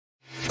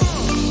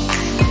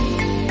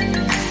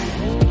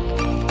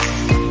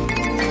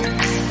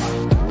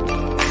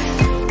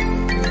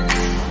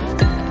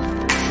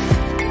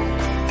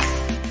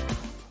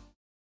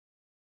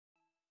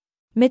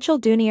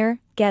Duneier,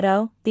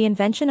 Ghetto, The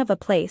Invention of a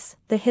Place,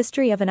 The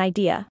History of an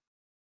Idea.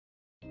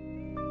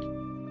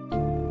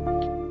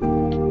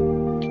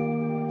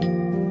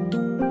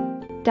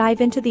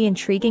 Dive into the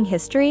intriguing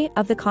history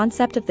of the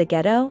concept of the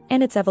ghetto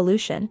and its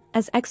evolution,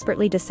 as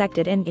expertly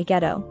dissected in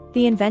Ghetto,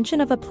 The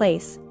Invention of a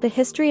Place, The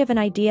History of an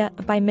Idea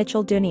by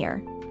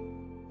Duneier.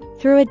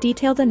 Through a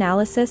detailed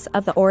analysis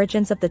of the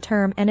origins of the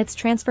term and its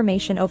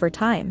transformation over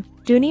time,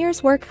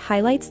 Duneier's work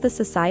highlights the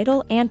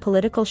societal and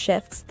political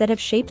shifts that have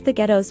shaped the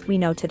ghettos we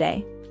know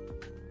today.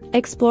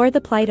 Explore the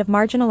plight of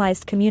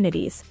marginalized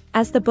communities,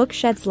 as the book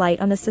sheds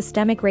light on the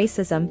systemic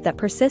racism that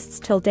persists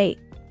till date.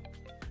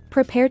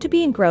 Prepare to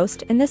be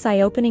engrossed in this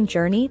eye-opening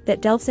journey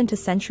that delves into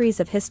centuries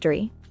of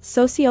history,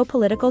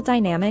 socio-political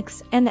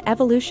dynamics, and the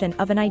evolution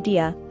of an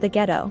idea, the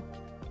ghetto.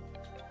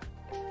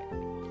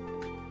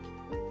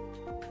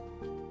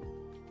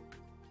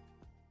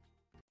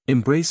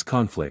 Embrace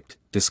conflict,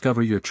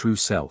 discover your true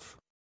self.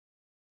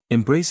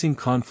 Embracing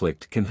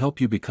conflict can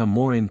help you become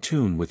more in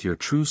tune with your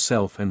true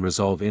self and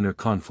resolve inner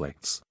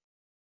conflicts.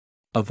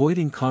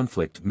 Avoiding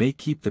conflict may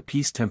keep the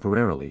peace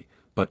temporarily,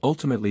 but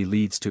ultimately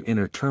leads to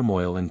inner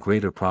turmoil and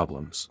greater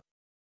problems.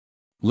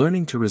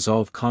 Learning to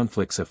resolve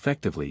conflicts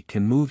effectively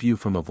can move you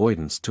from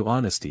avoidance to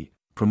honesty,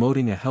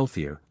 promoting a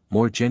healthier,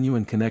 more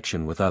genuine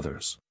connection with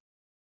others.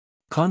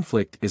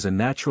 Conflict is a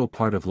natural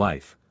part of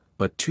life,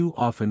 but too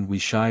often we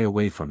shy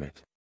away from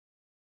it.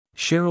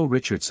 Cheryl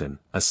Richardson,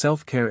 a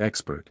self-care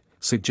expert,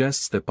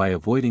 suggests that by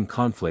avoiding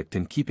conflict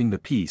and keeping the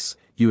peace,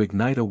 you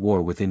ignite a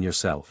war within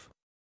yourself.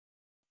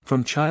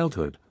 From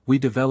childhood, we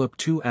develop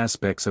two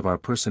aspects of our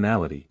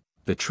personality: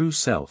 the true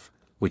self,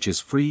 which is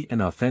free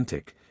and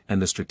authentic,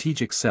 and the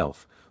strategic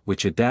self,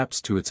 which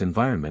adapts to its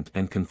environment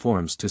and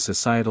conforms to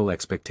societal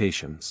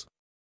expectations.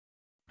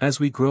 As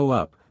we grow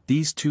up,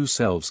 these two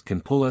selves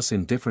can pull us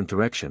in different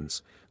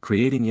directions,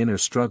 creating inner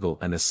struggle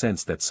and a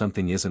sense that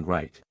something isn't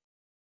right.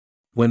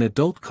 When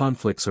adult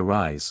conflicts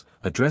arise,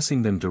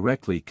 addressing them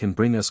directly can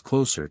bring us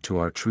closer to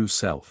our true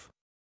self.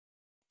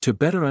 To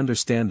better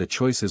understand the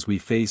choices we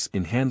face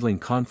in handling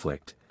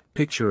conflict,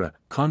 picture a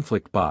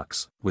conflict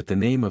box with the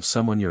name of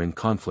someone you're in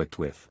conflict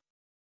with.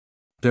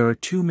 There are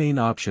two main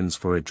options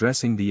for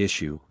addressing the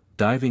issue: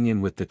 diving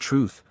in with the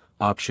truth,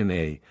 option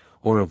A,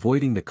 or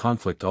avoiding the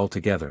conflict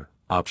altogether,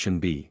 option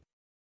B.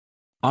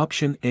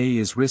 Option A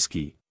is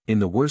risky. In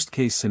the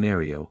worst-case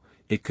scenario,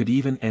 it could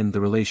even end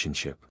the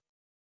relationship.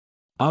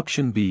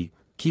 Option B,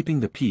 keeping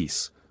the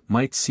peace,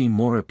 might seem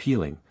more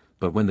appealing,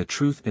 but when the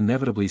truth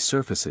inevitably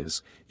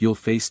surfaces, you'll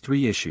face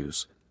three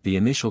issues: the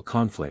initial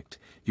conflict,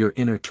 your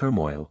inner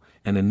turmoil,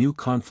 and a new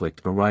conflict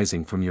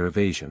arising from your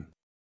evasion.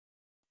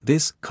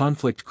 This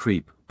conflict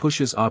creep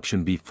pushes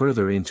option B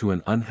further into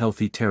an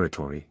unhealthy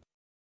territory.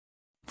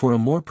 For a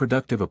more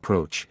productive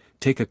approach,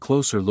 take a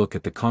closer look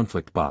at the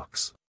conflict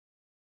box.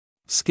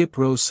 Skip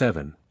row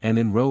 7, and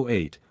in row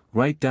 8,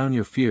 write down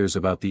your fears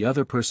about the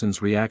other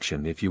person's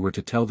reaction if you were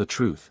to tell the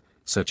truth,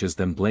 such as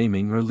them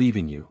blaming or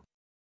leaving you.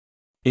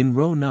 In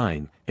row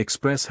 9,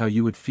 express how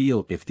you would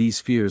feel if these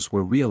fears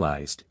were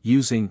realized,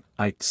 using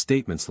I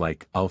statements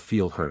like "I'll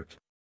feel hurt."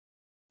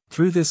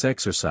 Through this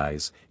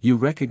exercise, you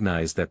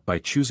recognize that by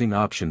choosing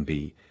option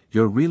B,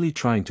 you're really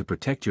trying to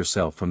protect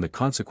yourself from the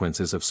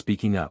consequences of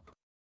speaking up.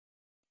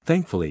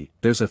 Thankfully,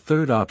 there's a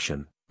third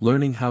option: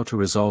 learning how to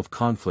resolve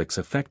conflicts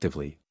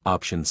effectively,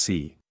 option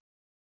C.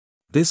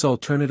 This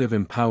alternative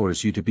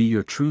empowers you to be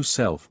your true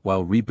self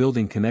while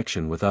rebuilding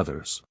connection with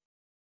others.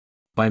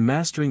 By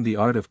mastering the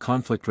art of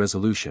conflict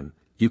resolution,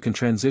 you can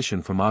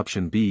transition from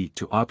option B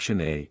to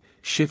option A,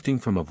 shifting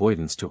from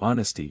avoidance to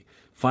honesty,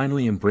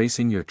 finally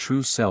embracing your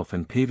true self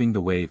and paving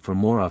the way for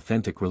more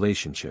authentic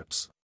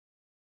relationships.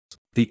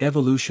 The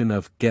evolution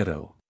of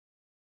ghetto.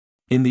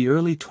 In the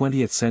early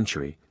 20th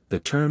century, the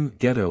term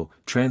ghetto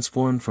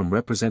transformed from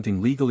representing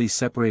legally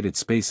separated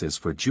spaces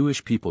for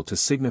Jewish people to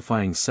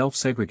signifying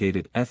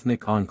self-segregated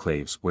ethnic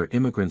enclaves where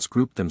immigrants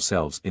grouped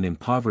themselves in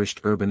impoverished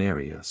urban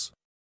areas.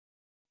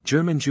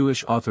 German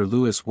Jewish author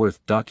Louis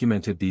Wirth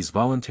documented these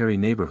voluntary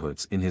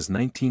neighborhoods in his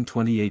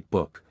 1928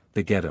 book,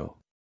 The Ghetto.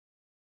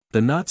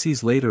 The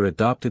Nazis later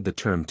adopted the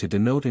term to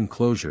denote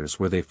enclosures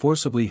where they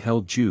forcibly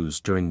held Jews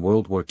during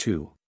World War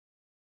II.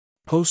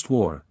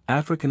 Post-war,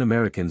 African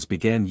Americans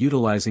began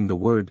utilizing the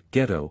word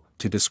ghetto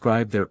to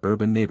describe their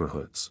urban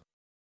neighborhoods.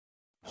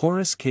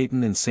 Horace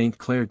Caton and St.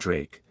 Clair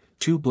Drake,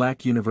 two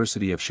Black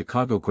University of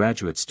Chicago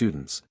graduate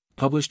students,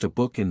 published a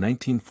book in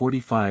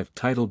 1945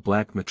 titled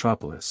Black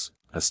Metropolis,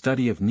 a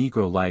study of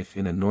Negro life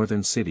in a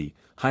northern city,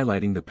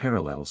 highlighting the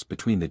parallels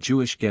between the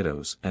Jewish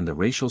ghettos and the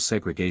racial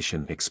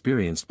segregation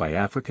experienced by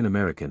African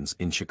Americans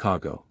in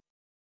Chicago.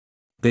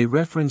 They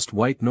referenced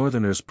white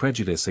Northerners'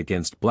 prejudice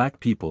against black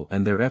people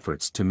and their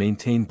efforts to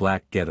maintain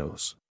black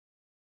ghettos.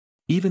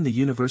 Even the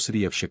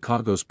University of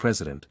Chicago's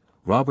president,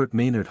 Robert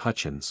Maynard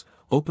Hutchins,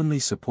 openly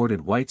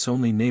supported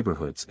whites-only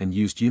neighborhoods and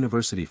used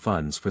university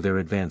funds for their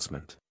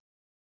advancement.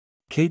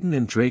 Caton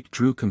and Drake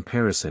drew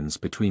comparisons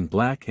between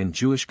black and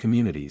Jewish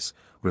communities,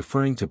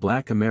 referring to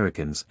black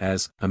Americans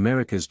as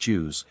America's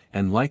Jews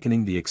and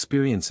likening the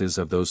experiences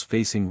of those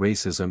facing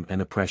racism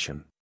and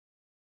oppression.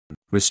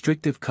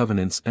 Restrictive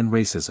covenants and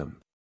racism.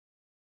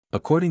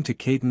 According to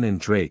Caton and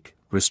Drake,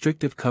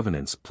 restrictive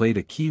covenants played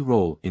a key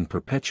role in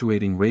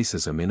perpetuating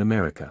racism in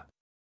America.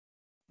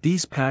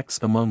 These pacts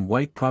among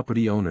white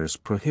property owners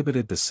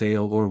prohibited the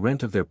sale or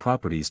rent of their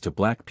properties to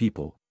black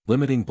people,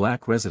 limiting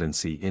black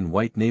residency in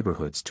white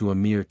neighborhoods to a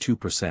mere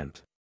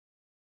 2%.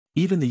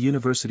 Even the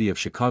University of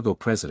Chicago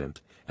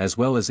president, as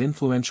well as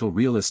influential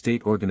real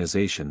estate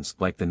organizations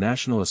like the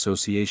National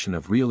Association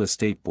of Real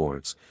Estate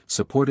Boards,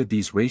 supported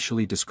these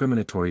racially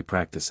discriminatory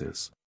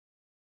practices.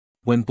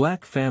 When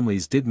black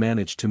families did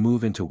manage to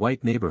move into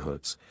white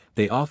neighborhoods,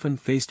 they often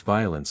faced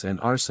violence and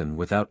arson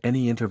without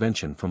any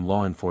intervention from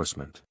law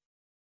enforcement.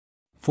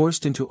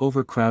 Forced into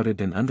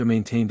overcrowded and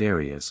undermaintained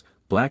areas,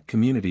 black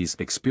communities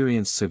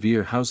experienced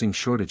severe housing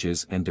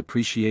shortages and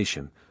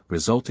depreciation,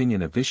 resulting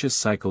in a vicious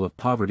cycle of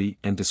poverty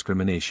and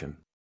discrimination.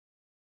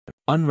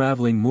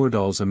 Unraveling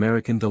Myrdal's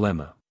American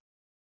Dilemma.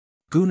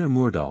 Gunnar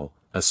Myrdal,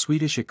 a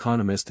Swedish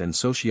economist and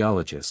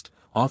sociologist,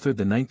 authored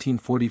the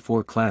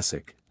 1944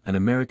 classic, An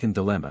American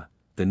Dilemma,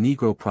 The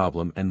Negro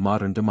Problem and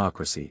Modern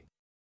Democracy.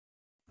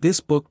 This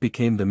book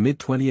became the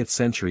mid-20th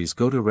century's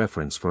go-to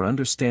reference for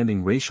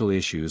understanding racial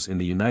issues in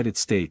the United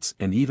States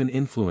and even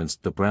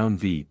influenced the Brown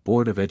v.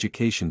 Board of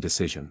Education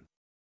decision.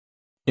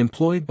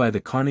 Employed by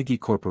the Carnegie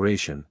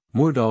Corporation,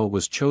 Myrdal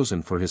was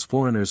chosen for his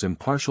foreigner's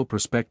impartial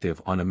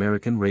perspective on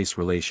American race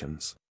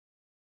relations.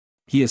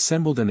 He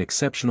assembled an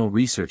exceptional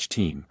research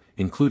team,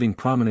 including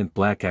prominent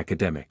black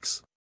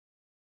academics.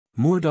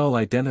 Myrdal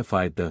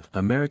identified the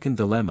American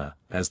dilemma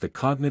as the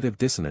cognitive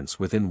dissonance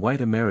within white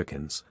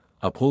Americans,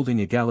 upholding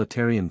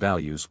egalitarian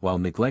values while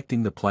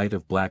neglecting the plight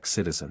of black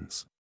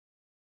citizens.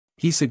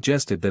 He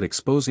suggested that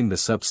exposing the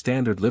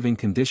substandard living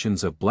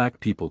conditions of black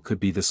people could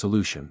be the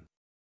solution.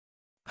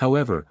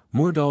 However,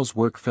 Myrdal's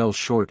work fell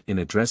short in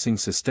addressing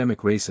systemic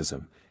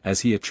racism,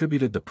 as he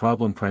attributed the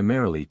problem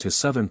primarily to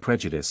Southern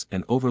prejudice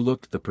and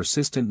overlooked the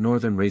persistent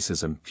Northern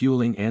racism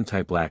fueling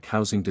anti-black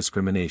housing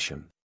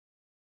discrimination.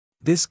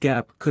 This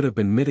gap could have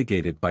been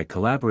mitigated by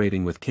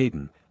collaborating with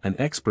Caton, an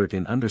expert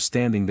in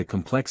understanding the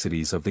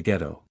complexities of the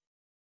ghetto.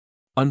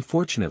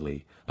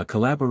 Unfortunately, a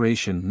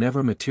collaboration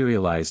never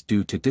materialized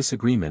due to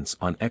disagreements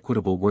on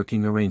equitable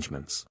working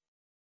arrangements.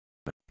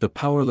 The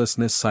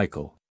Powerlessness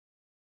Cycle.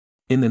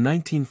 In the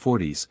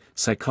 1940s,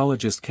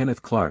 psychologist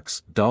Kenneth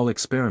Clark's doll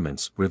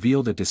experiments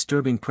revealed a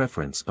disturbing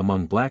preference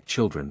among black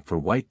children for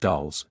white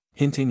dolls,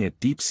 hinting at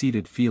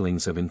deep-seated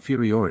feelings of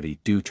inferiority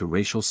due to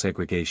racial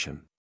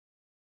segregation.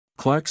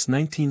 Clark's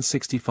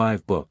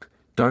 1965 book,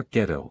 Dark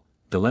Ghetto,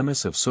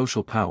 Dilemmas of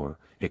Social Power,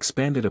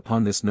 expanded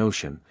upon this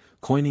notion,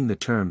 coining the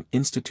term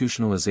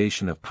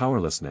institutionalization of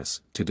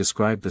powerlessness to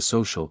describe the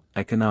social,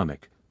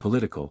 economic,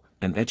 political,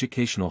 and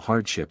educational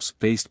hardships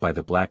faced by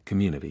the black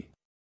community.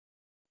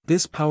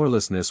 This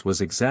powerlessness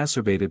was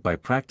exacerbated by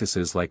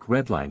practices like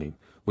redlining,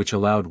 which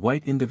allowed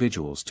white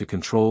individuals to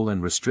control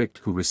and restrict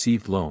who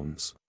received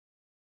loans.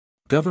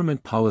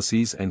 Government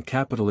policies and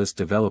capitalist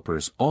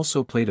developers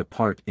also played a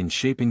part in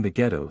shaping the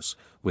ghettos,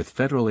 with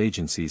federal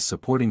agencies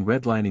supporting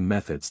redlining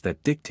methods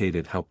that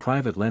dictated how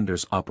private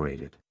lenders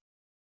operated.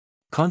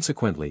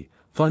 Consequently,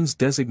 funds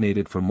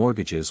designated for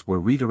mortgages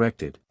were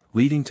redirected,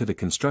 leading to the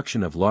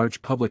construction of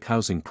large public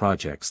housing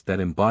projects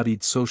that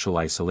embodied social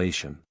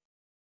isolation.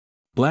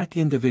 Black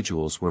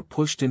individuals were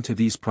pushed into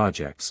these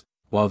projects,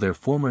 while their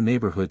former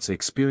neighborhoods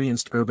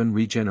experienced urban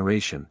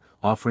regeneration,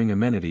 offering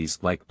amenities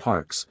like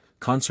parks,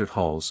 concert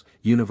halls,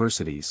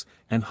 universities,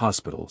 and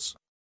hospitals.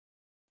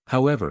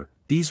 However,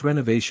 these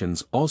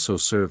renovations also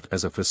served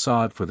as a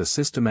facade for the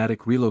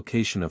systematic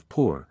relocation of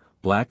poor,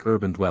 black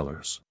urban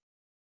dwellers.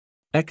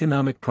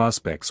 Economic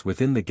prospects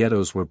within the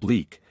ghettos were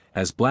bleak,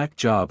 as black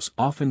jobs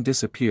often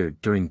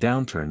disappeared during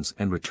downturns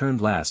and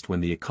returned last when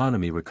the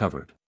economy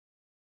recovered.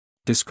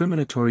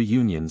 Discriminatory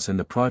unions and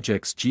the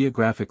project's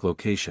geographic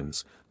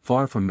locations,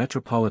 far from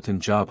metropolitan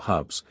job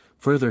hubs,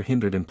 further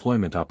hindered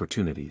employment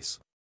opportunities.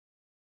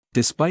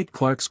 Despite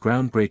Clark's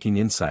groundbreaking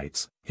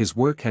insights, his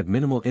work had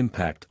minimal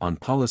impact on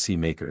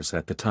policymakers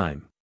at the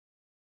time.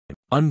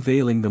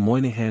 Unveiling the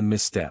Moynihan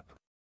Misstep.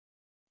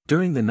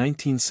 During the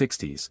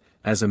 1960s,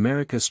 as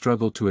America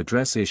struggled to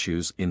address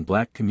issues in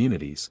black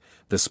communities,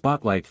 the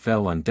spotlight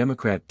fell on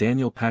Democrat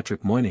Daniel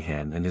Patrick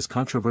Moynihan and his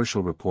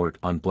controversial report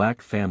on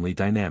black family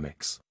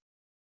dynamics.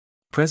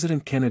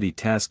 President Kennedy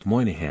tasked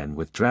Moynihan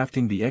with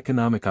drafting the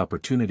Economic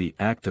Opportunity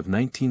Act of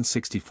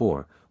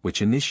 1964,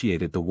 which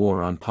initiated the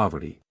war on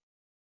poverty.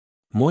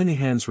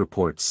 Moynihan's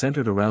report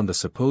centered around the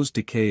supposed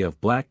decay of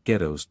black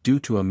ghettos due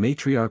to a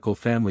matriarchal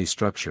family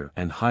structure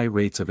and high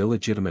rates of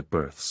illegitimate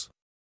births.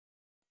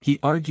 He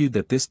argued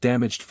that this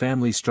damaged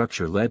family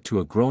structure led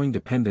to a growing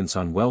dependence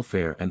on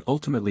welfare and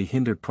ultimately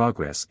hindered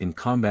progress in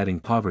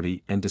combating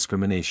poverty and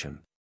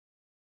discrimination.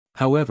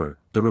 However,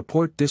 the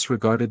report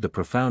disregarded the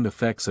profound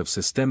effects of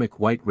systemic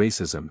white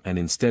racism and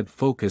instead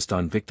focused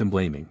on victim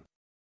blaming.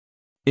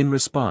 In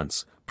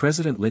response,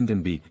 President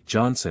Lyndon B.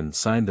 Johnson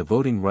signed the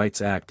Voting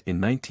Rights Act in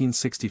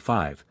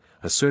 1965,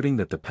 asserting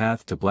that the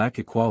path to black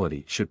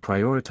equality should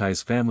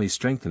prioritize family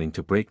strengthening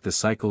to break the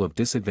cycle of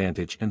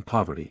disadvantage and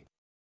poverty.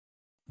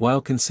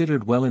 While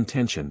considered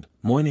well-intentioned,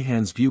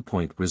 Moynihan's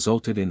viewpoint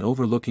resulted in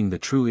overlooking the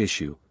true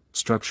issue,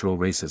 structural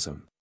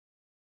racism.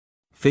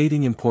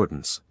 Fading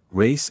importance,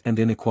 race and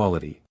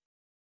inequality.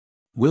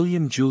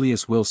 William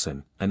Julius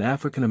Wilson, an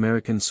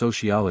African-American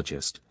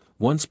sociologist,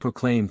 once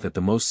proclaimed that the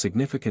most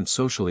significant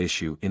social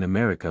issue in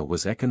America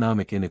was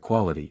economic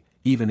inequality,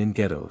 even in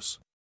ghettos.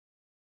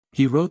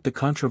 He wrote the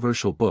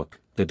controversial book,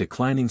 The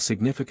Declining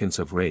Significance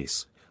of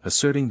Race,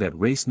 asserting that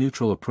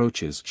race-neutral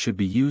approaches should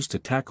be used to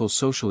tackle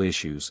social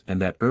issues and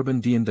that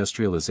urban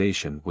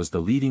deindustrialization was the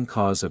leading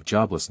cause of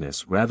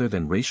joblessness rather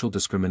than racial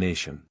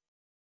discrimination.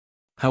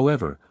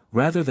 However,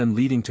 rather than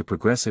leading to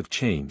progressive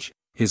change,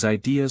 his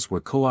ideas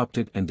were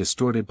co-opted and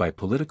distorted by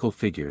political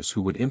figures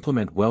who would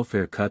implement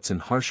welfare cuts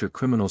and harsher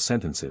criminal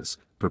sentences,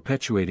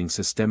 perpetuating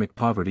systemic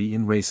poverty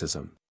and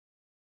racism.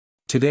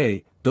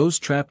 Today, those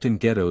trapped in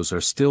ghettos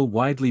are still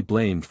widely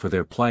blamed for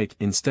their plight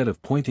instead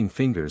of pointing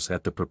fingers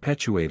at the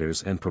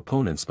perpetuators and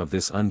proponents of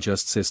this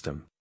unjust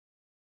system.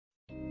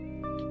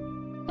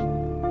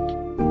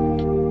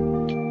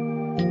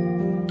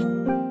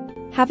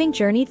 Having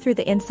journeyed through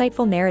the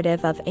insightful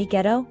narrative of a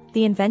ghetto,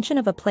 the invention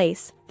of a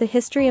place, the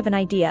history of an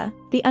idea,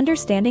 the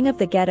understanding of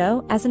the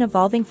ghetto as an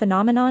evolving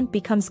phenomenon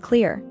becomes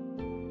clear.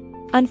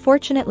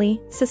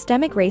 Unfortunately,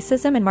 systemic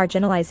racism and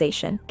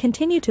marginalization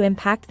continue to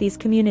impact these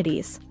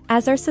communities,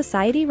 as our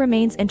society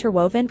remains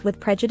interwoven with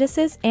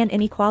prejudices and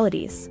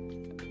inequalities.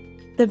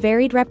 The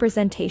varied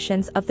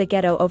representations of the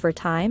ghetto over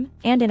time,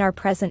 and in our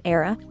present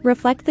era,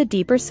 reflect the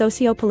deeper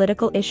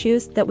socio-political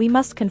issues that we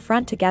must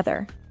confront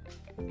together.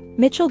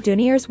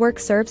 Dunneier's work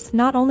serves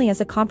not only as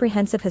a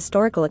comprehensive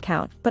historical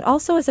account, but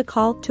also as a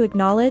call to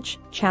acknowledge,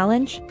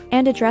 challenge,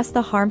 and address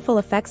the harmful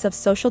effects of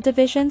social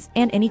divisions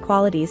and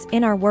inequalities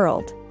in our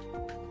world.